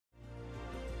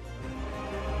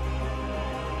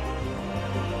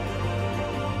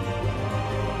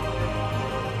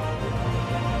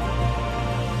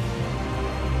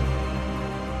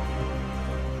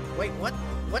Wait, what?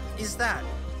 What is that?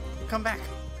 Come back,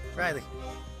 Riley.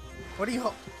 What are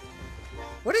you?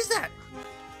 What is that?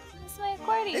 It's my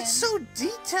accordion. It's so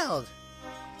detailed.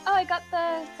 Oh, I got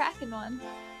the Kraken one.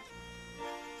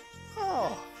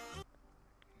 Oh.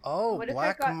 Oh, What if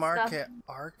I Black got Market stuff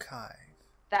Archive.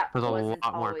 that There's a wasn't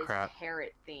lot more always crap.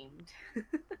 parrot themed? There's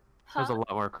a Huh?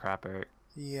 lot more crap, Eric.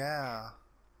 Yeah.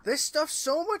 This stuff's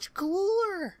so much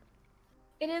cooler.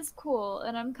 It is cool,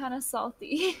 and I'm kind of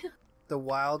salty. The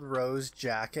Wild Rose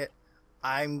jacket.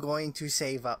 I'm going to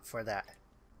save up for that.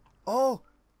 Oh,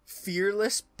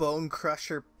 Fearless Bone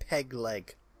Crusher Peg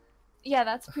Leg. Yeah,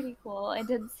 that's pretty cool. I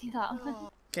did see that one.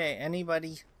 Okay,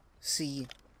 anybody see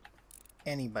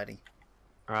anybody?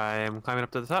 I am climbing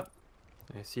up to the top.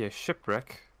 I see a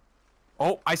shipwreck.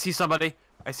 Oh, I see somebody.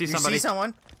 I see You somebody. see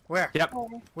someone? Where? Yep.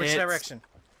 Oh, Which It's- direction?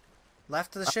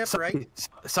 Left of the ship, right?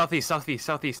 Southeast, southeast,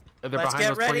 southeast. They're Let's behind get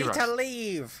those 20 ready rocks. to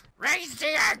leave. Raise the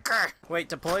anchor. Wait,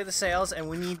 deploy the sails, and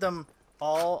we need them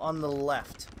all on the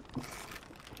left,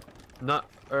 Not,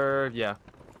 yeah.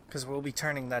 because we'll be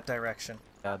turning that direction.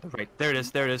 Yeah, the right. There it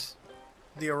is, there it is.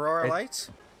 The Aurora It-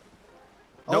 Lights?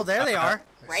 Oh, Nope, there they are.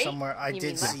 Right? Somewhere. I You did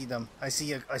mean left? see them. I saw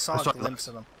I a saw glimpse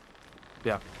of them.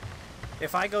 Yeah.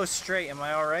 If I go straight, am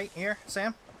I alright here,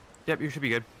 Sam? Yep, you should be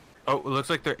good. Oh, it looks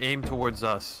like they're aimed towards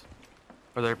us.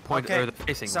 Or they're pointing, Okay, or they're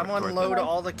facing someone towards load us.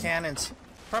 all the cannons.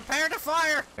 Prepare to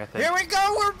fire! I think. Here we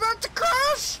go, we're about to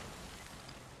crash!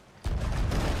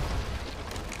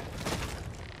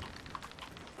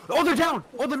 Oh, they're down!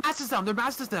 Oh, their mast is down! Their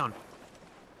mast is down!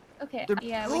 okay. They're-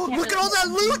 Yeah, we Oh, can't look at really all that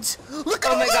hit them. loot! Look at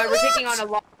Oh all my that god, we're loot! taking on a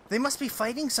lot. They must be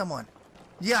fighting someone.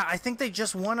 Yeah, I think they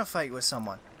just won a fight with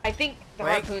someone. I think the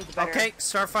Wait, harpoon's better. okay,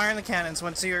 start firing the cannons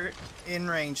once you're in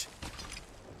range.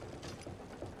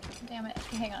 Damn it.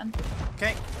 Okay, hang on.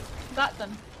 Okay, Got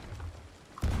them.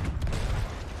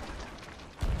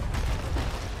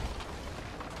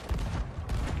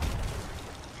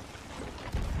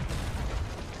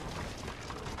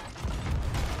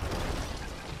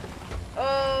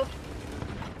 Oh.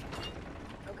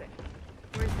 Okay.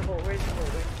 Where's the hole? Where's the hole?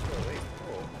 Where's the hole? Where's the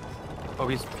hole? Oh,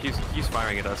 he's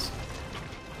firing at us.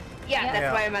 Yeah, Yeah. that's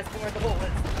Yeah. why I'm asking where the hole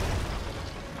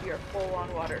is. You're full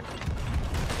on water.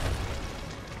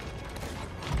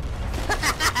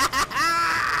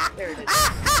 There it is.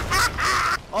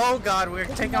 oh god, we're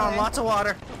taking on lots of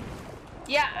water.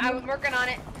 Yeah, I'm working on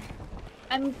it.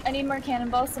 I need more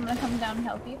cannonballs, so I'm gonna come down and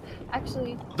help you.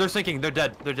 Actually, They're sinking. They're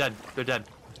dead. They're dead. They're dead.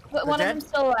 but one dead? of them's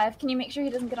still alive. Can you make sure he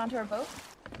doesn't get onto our boat?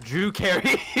 Drew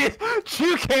carry.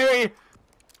 Drew carry.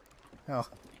 Oh,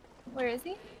 Where is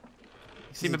he? You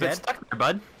seem he a bit dead? stuck there,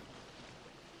 bud.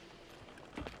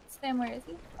 Sam, where is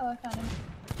he? Oh, I found him.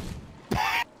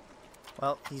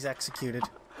 well, he's executed.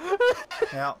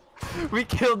 Yeah. We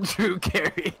killed Drew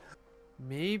carry.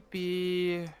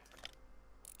 Maybe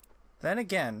Then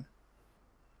again,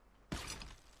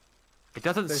 it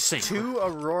doesn't there's sink. 2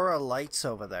 Aurora Lights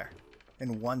over there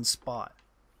in one spot.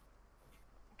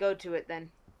 Go to it then.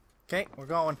 Okay, we're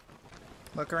going.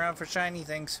 Look around for shiny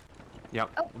things. Yep.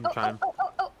 Oh, I'm oh, trying. oh, oh,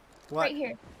 oh, oh. What? Right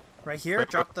here. Right here? Right-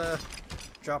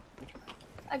 Drop.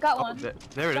 I got Oh, one.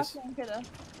 there it Drop is. the anchor, though.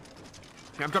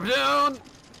 I'm dropping down.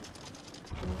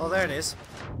 Oh, there it is.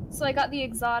 So I got the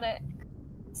exotic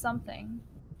something.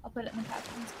 I'll put it in the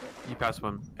captain's kit. You passed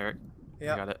one, Eric.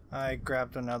 Yeah. got it. I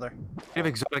grabbed another. We have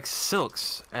exotic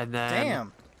silks, and then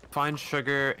Damn. fine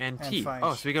sugar and And tea. fine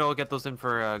Oh, so we can all get those in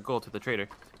for gold to the trader.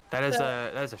 That is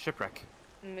So- a shipwreck.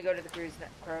 Let me go to the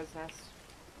crow's nest.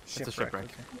 It's a shipwreck.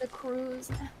 Okay. The cruise.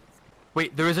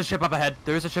 Wait, there is a ship up ahead.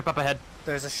 There is a ship up ahead.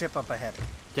 There's a ship up ahead.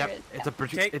 Yep, There is,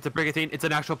 it's yeah. a it's a brigantine. It's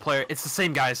an actual player. It's the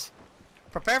same guys.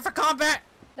 Prepare for combat!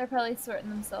 They're probably sorting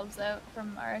themselves out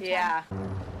from our attack. Yeah.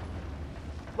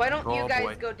 Why don't you Oh, guys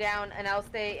boy. go down and I'll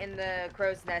stay in the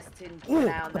crow's nest and keep Ooh, an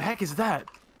eye on what the them. heck is that?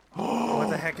 What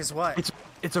the heck is what?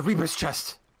 It's a Reaper's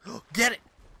chest. Get it!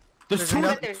 There's There's two.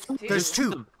 another- There's two. There's two.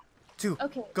 them. 2.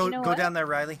 Okay, Go you know go what? down there,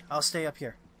 Riley. I'll stay up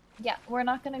here. Yeah, we're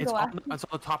not gonna It's go on, after. it's on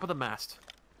the top of the mast.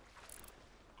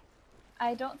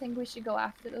 I don't think we should go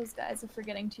after those guys if we're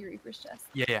getting to Reaper's chest.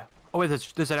 Yeah, yeah. Oh wait,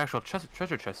 there's an actual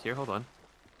treasure chest here. Hold on.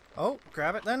 Oh,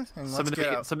 grab it then, and let's get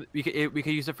out. We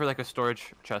could use it for like a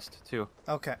storage chest too.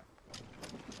 Okay.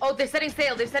 Oh, they're setting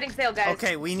sail. They're setting sail, guys.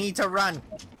 Okay, we need to run.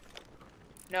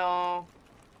 No.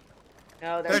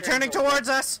 No, They're turning towards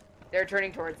us. They're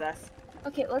turning towards us.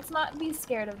 Okay, let's not be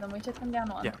scared of them. We took them down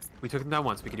once. Yeah, we took them down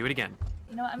once. We can do it again.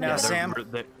 You know what? I'm Now, gonna go.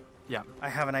 Sam. Yeah. I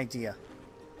have an idea.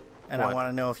 And I What? want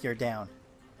to know if you're down.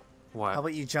 What? How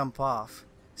about you jump off,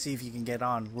 see if you can get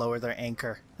on, lower their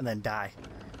anchor, and then die.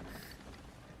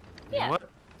 You know Yeah. what? That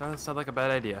doesn't sound like a bad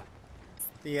idea.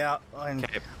 Yeah, and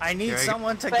Okay, I need here I go.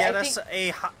 someone to But get I us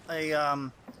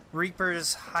a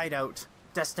Reaper's hideout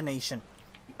destination.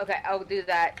 Okay, I'll do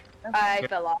that. I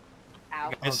fell off.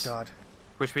 Ow. Yes. Oh god.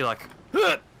 Wish me luck.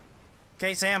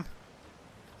 Okay, Sam.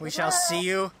 We shall see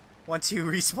you once you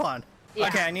respawn. Yeah.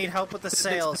 Okay, I need help with the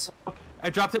sails. I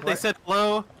dropped it. They What? said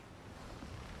hello.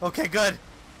 Okay, good.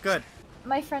 Good.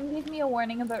 My friend gave me a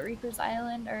warning about Reaper's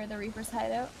Island or the Reaper's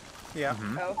hideout. Yeah.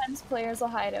 Oh. Sometimes players will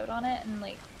hide out on it and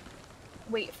like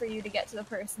wait for you to get to the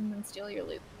person and steal your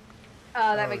loot.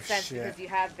 That Oh, makes sense shit.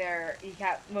 because you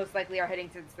most likely are heading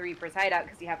to the Reaper's hideout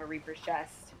because you have a Reaper's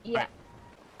chest. Yeah.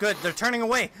 Good. They're turning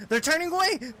away. They're turning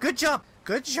away. Good job.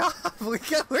 Good job. We're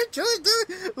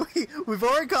we've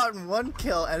already gotten 1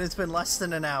 kill and it's been less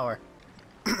than an hour.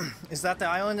 Is that the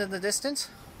island in the distance?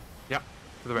 Yep.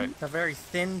 To the right. The very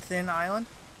thin island?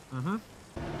 Mm-hmm.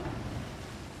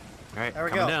 Alright, There we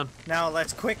coming go. down. Now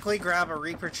let's quickly grab a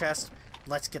Reaper chest.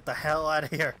 Let's get the hell out of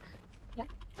here.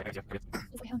 It's like, huh?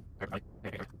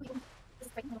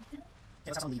 It's like, no.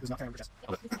 Who's not carrying a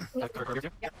Reaper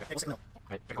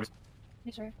chest.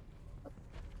 Make sure.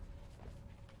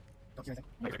 Don't do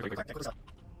anything.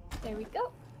 There we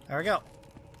go. There we go.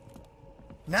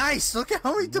 Nice! Look at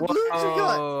how many doubloons we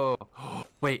got! Whoa.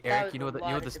 Wait, That Eric, was you know a what you know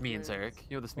lot what of this means, doubloons. Eric?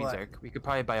 You know what this means, What? Eric? We could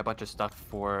probably buy a bunch of stuff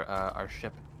for our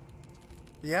ship.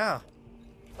 Yeah.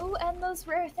 Oh, and those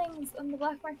rare things on the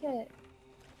black market.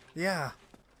 Yeah.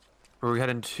 We're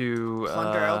heading to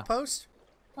Plunder outpost?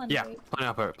 Plunder. yeah,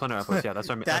 Plunder Outpost. Yeah, that's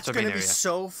our That's our main gonna be area.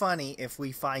 so funny if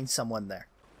we find someone there.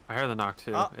 I heard the knock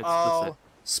too. Uh-oh.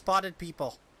 Spotted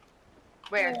people.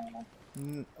 Where?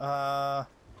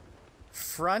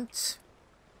 Front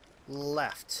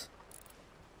left.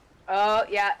 Oh,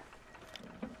 yeah.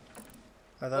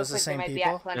 Are those the Looks like they same might be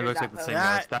people? at Plunder's It looks like the outpost. same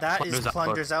That, guys. that is Plunder's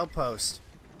Plunder's outpost.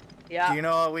 Yeah. Do you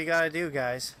know what we gotta do,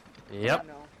 guys? Yep.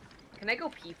 No. Can I go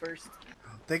pee first?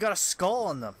 They got a skull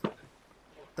on them.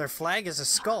 Their flag is a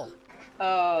skull.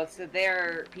 Oh, so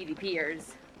they're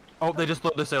PvPers. Oh, they just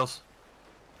loaded the sails.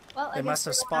 Well, I They guess must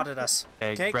have we're gonna spotted us.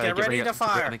 Okay, Riley, get ready to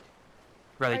fire.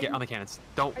 Riley, Are get you- on the cannons.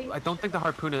 are you- I don't think the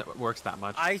harpoon works that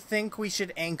much. I think we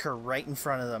should anchor right in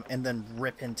front of them and then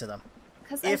rip into them.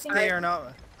 'Cause I If think they are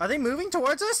not... Are they moving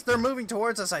towards us? They're moving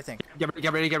towards us, I think. Get ready,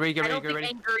 get ready, get I ready, don't get think ready.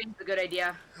 anchoring's a good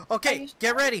idea. Are Okay, you get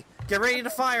sure? ready. Get ready to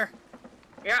fire.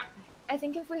 Yeah. I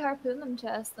think if we harpoon them to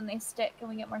us, then they stick and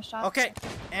we get more shots. Okay,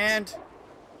 and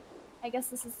I guess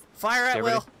this is. fire at Get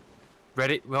will.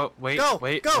 Ready? Well, wait, Go,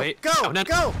 wait, go, wait. go, Oh, no.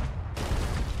 go!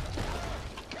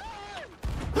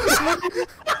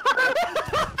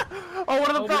 Oh, one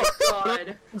of them Oh my fell.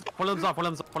 god. One of them's off. One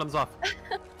of them's off.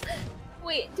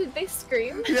 Wait, did they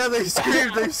scream? Yeah, they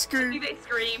screamed, they Maybe screamed. they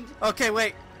screamed. Okay,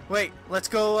 wait. Let's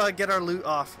go get our loot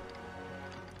off.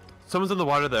 Someone's in the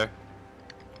water there.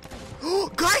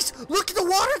 Guys, look at the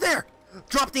water there!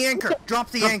 Drop the anchor, drop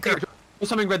the anchor. There's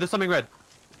something red. There's something red.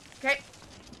 Okay.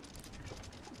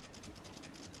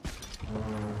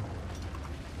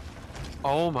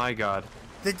 Oh my god.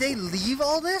 Did they leave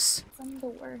all this? Some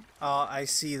door. Oh, I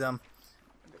see them.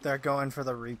 They're going for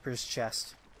the Reaper's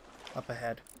chest. Up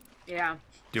ahead. Yeah.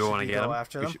 Do you Should want to we get go them?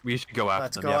 after them? We should go after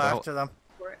Let's them. go yeah, but after them.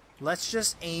 For it. Let's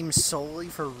just aim solely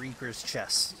for Reaper's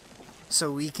chest.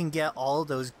 So we can get all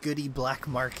those goody black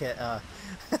market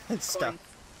stuff.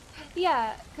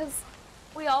 Yeah, because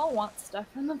we all want stuff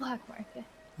from the black market.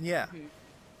 Yeah. Mhm.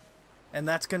 And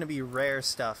that's gonna be rare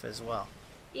stuff as well.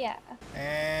 Yeah.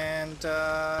 And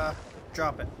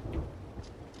drop it.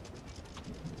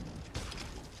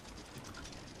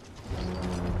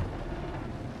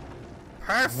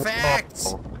 Perfect!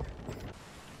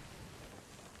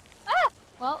 Oh.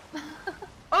 Well,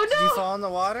 Oh Did no! you fall in the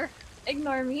water?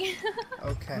 ignore me.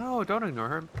 Okay. No, don't ignore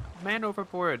her. Man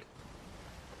overboard.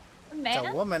 It's a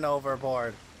Man, woman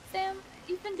overboard. Sam,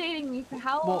 you've been dating me for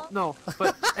how Well, long? no,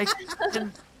 but like,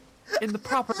 in the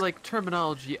proper like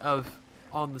terminology of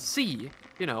on the sea,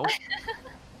 you know,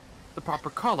 the proper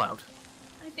call out.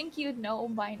 I think you'd know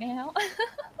by now.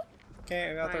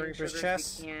 Okay, I got the Fine, Reaper's sugars, we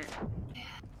chest. can't.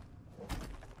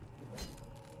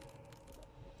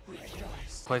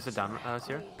 Place it down,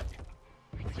 here.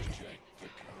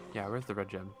 Yeah, where's the red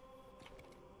gem?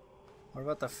 What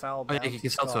about the foul Oh, yeah, bounty you can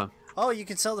sell to skull? him. Oh, you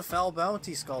can sell the foul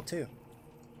bounty skull too.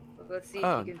 Let's see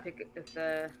Oh. if you can pick it if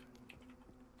the.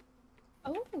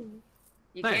 Oh.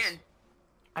 You Nice. can.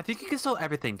 I think you can sell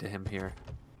everything to him here.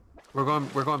 We're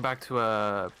going back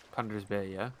to Plunder's Bay,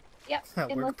 yeah? Yep. We're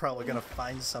unless- probably gonna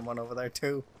find someone over there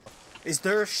too. Is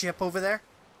there a ship over there?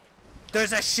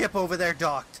 There's a ship over there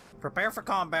docked. Prepare for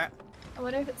combat. I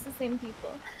wonder if it's the same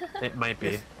people. It might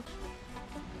be.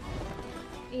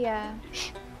 Yeah.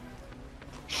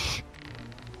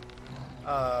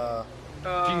 Uh,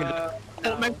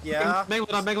 No. Yeah.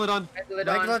 Megalodon, Megalodon.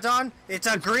 Megalodon? It's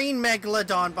a green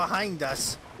Megalodon behind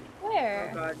us. Oh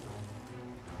Where? god.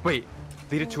 Wait,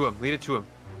 lead it to him. Lead it to him.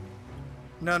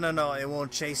 No, it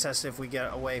won't chase us if we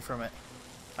get away from it.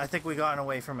 I think we gotten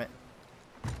away from it.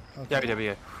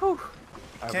 Yeah. Whew.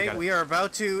 Okay, we are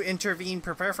about to intervene.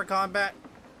 Prepare for combat.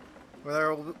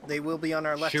 They will be on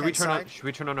our left-hand side. Should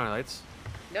we turn on our lights?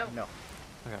 No. No.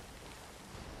 Okay.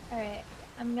 Alright,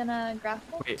 I'm gonna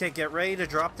grapple. Wait. Okay, get ready to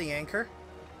drop the anchor.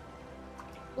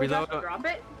 We Reload. have to drop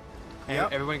it?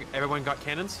 Yep. Everyone got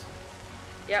cannons?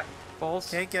 Yep.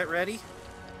 Balls? Okay, get ready.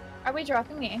 Are we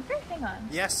dropping the anchor? Hang on.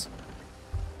 Yes.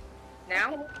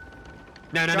 Now? Okay.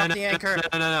 No. Drop the anchor.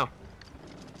 No.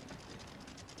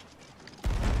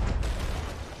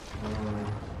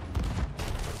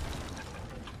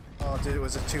 Oh, dude,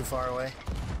 was it too far away?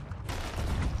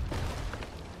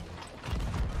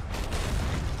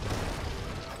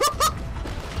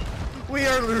 We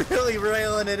are really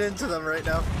railing it into them right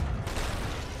now.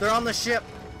 They're on the ship.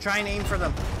 Try and aim for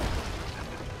them.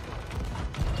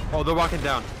 Oh, they're walking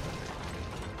down.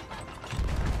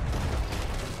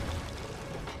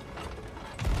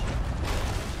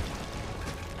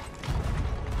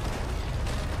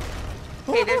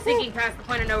 Okay, they're sinking past the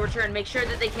point of no return. Make sure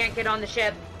that they can't get on the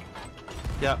ship.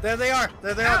 Yeah. There they are.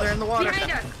 There they are. Ow! They're in the water.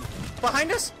 Behind us!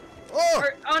 Behind us? Oh!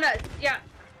 Or on us, yeah.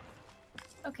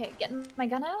 Okay, getting my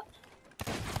gun out.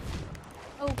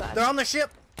 Oh god. They're on the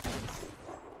ship.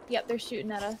 Yep, they're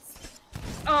shooting at us.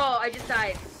 Oh, I just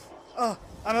died. Oh,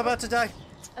 I'm about to die.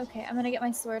 Okay, I'm gonna get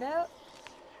my sword out.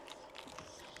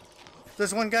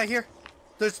 There's one guy here.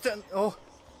 Oh.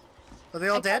 Are they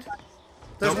all dead?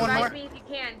 There's Nope. one more. Revive me if you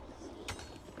can.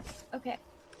 Okay,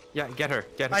 Yeah, get her.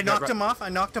 I knocked him off. I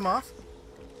knocked him off.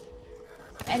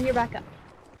 and you're back up.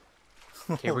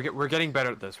 Okay, we're getting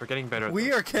better at this. We're getting better at We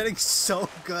this. are getting so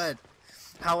good.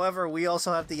 However, we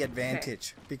also have the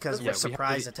advantage because Yeah, we're we have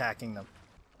surprise the- attacking them.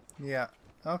 Yeah.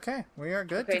 Okay, we are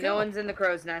good Okay, to no go. one's in the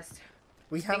crow's nest.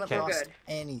 We haven't we're lost good.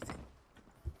 anything.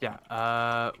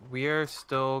 Yeah, we are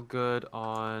still good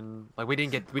on we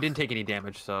didn't take any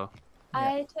damage, so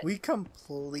I took We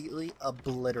completely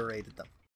obliterated them.